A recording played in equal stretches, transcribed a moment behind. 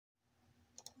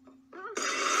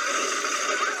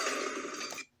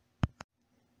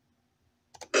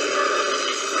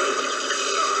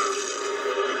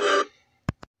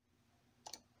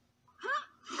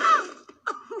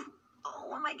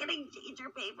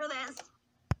for this.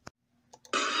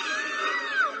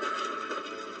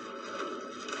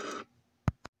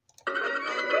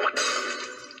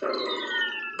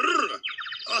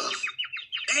 Ugh.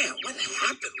 Man, what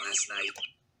happened last night?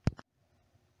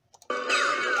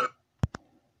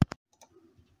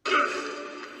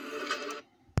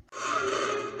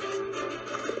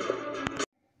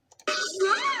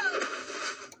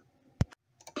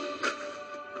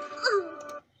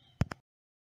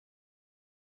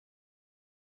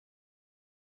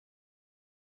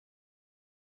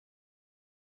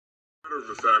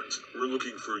 Matter of fact, we're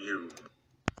looking for you.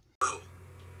 Well,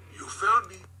 you found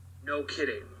me. No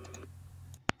kidding.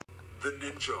 The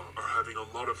ninja are having a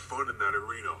lot of fun in that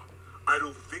arena. I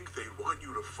don't think they want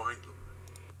you to find them.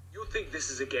 You think this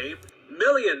is a game?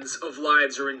 Millions of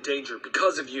lives are in danger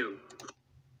because of you.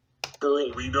 For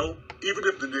all we know, even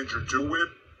if the ninja do win,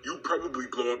 you probably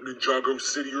blow up Ninjago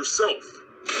City yourself.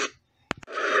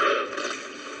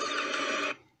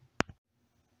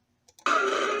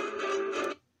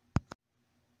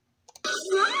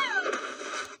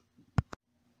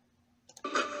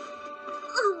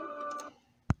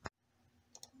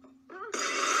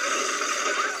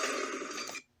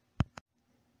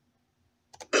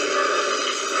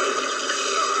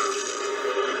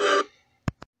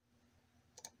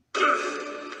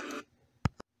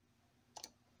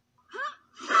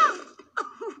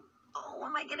 Oh,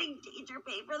 am I getting danger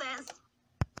pay for this?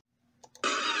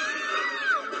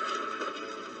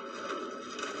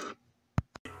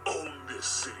 Own this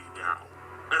city now,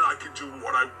 and I can do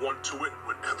what I want to it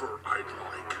whenever I'd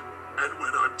like. And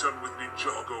when I'm done with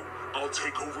Ninjago, I'll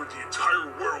take over the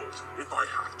entire world if I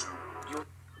have to.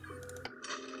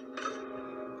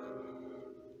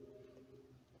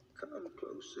 Come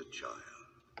closer, child.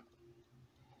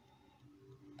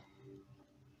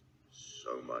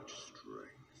 So much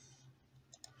strength.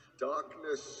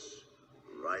 Darkness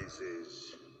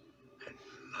rises, and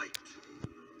light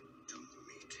to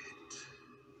meet it.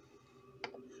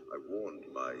 I warned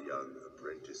my young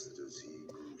apprentice that as he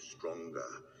grew stronger,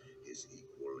 his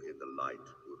equal in the light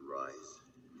would rise.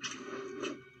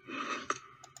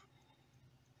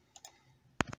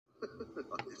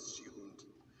 I assumed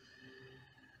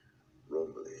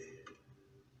wrongly.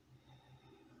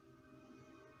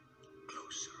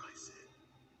 Closer, I said.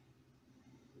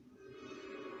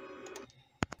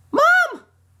 Mom!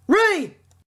 Ray!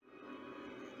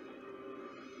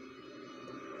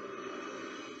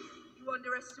 You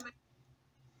underestimate.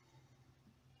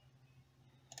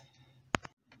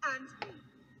 And me.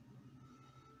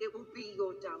 It will be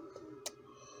your downfall.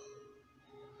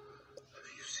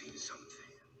 Have you seen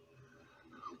something?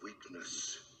 A weakness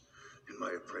in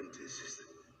my apprentice. Is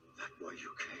that why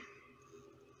you came?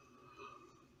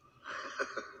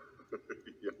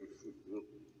 Young fool.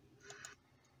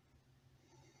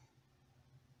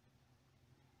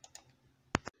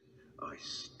 I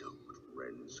stoked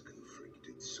Ren's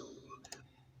conflicted soul.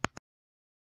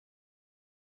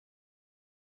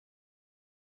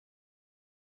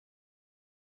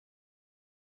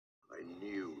 I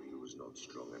knew he was not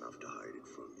strong enough to hide it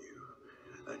from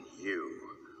you, and you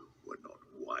were not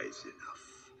wise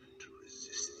enough to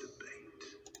resist the bait.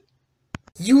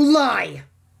 You lie!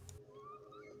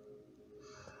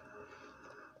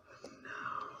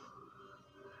 Now,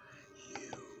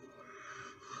 you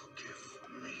will give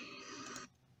me.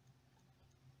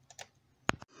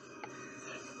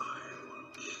 Then I will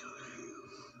kill you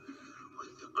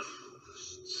with the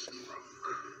closest stroke.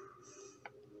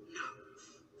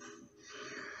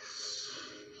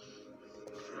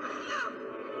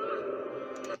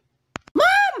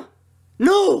 Mom!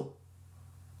 No!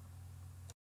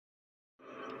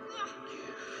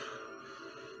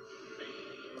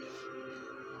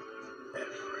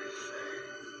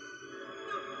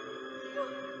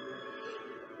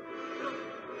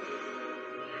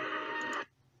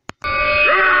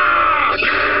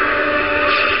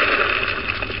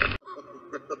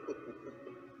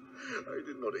 I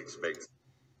did not expect.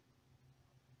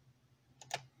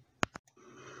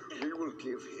 We will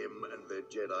give him and the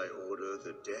Jedi Order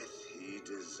the death he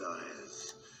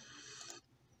desires.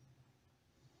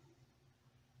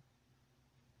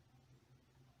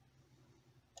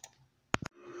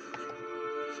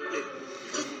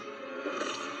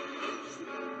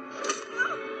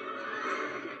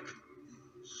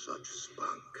 Such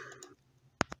spunk.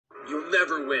 You'll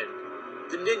never win.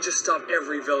 The ninjas stop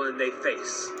every villain they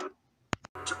face.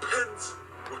 Depends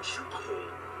what you call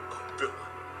a villain.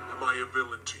 Am I a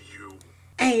villain to you?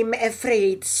 I'm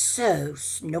afraid so,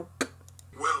 Snook.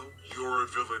 Well, you're a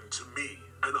villain to me,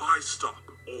 and I stop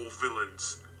all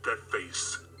villains that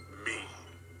face me.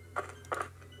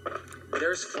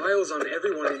 There's files on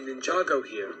everyone in Ninjago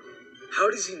here.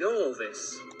 How does he know all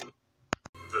this?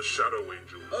 The Shadow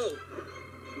Angels. Oh,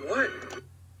 what?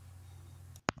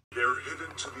 They're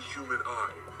hidden to the human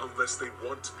eye unless they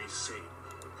want to be seen.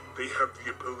 They have the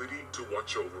ability to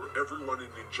watch over everyone in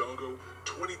Ninjago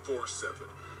 24/7.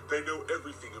 They know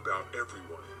everything about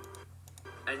everyone.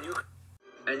 And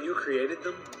you created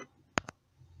them?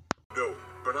 No,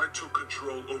 but I took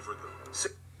control over them. So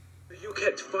you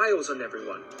kept files on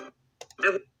everyone.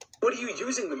 And what are you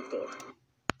using them for?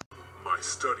 My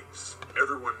studies.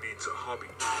 Everyone needs a hobby.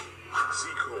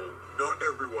 Zico, not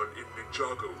everyone in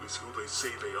Ninjago is who they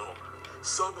say they are.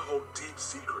 Some hold deep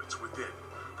secrets within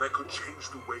that could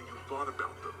change the way you thought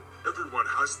about them. Everyone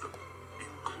has them,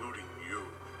 including you.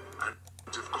 And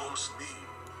of course me.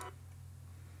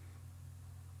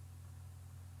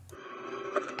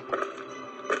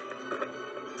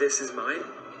 This is mine?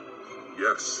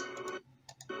 Yes.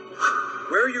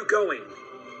 Where are you going?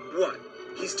 What?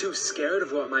 He's too scared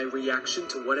of what my reaction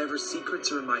to whatever secrets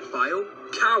are in my file?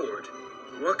 Coward!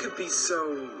 What could be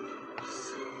so...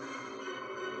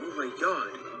 Oh my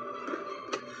god.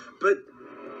 But...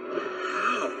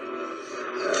 how?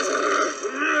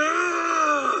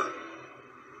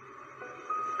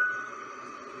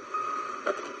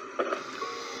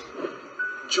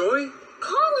 Joy?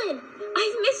 Colin,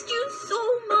 I've missed you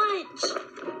so much.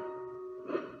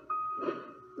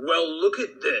 Well, look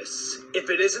at this. If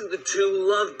it isn't the two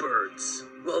lovebirds.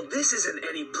 Well, this isn't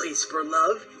any place for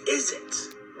love, is it?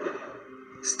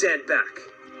 Stand back.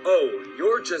 Oh,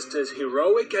 you're just as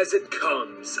heroic as it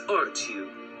comes, aren't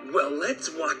you? Well, let's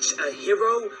watch a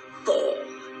hero fall.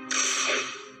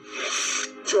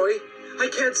 Joy, I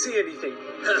can't see anything.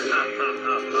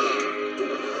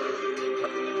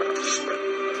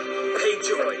 Hey,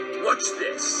 Joy, watch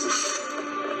this.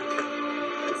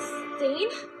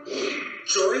 Zane?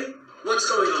 Joy, what's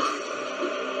going on?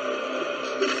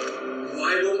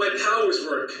 Why won't my powers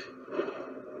work?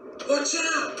 Watch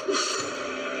out!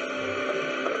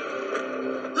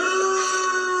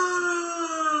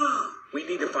 Ah! We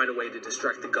need to find a way to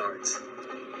distract the guards.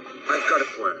 I've got a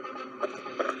plan.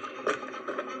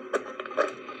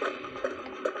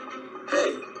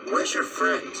 Hey, where's your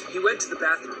friend? He went to the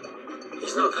bathroom.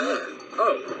 He's not there.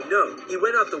 Oh, no. He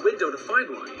went out the window to find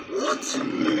one. What?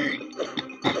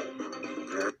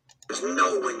 There's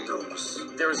no windows.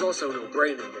 There is also no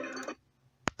brain in there.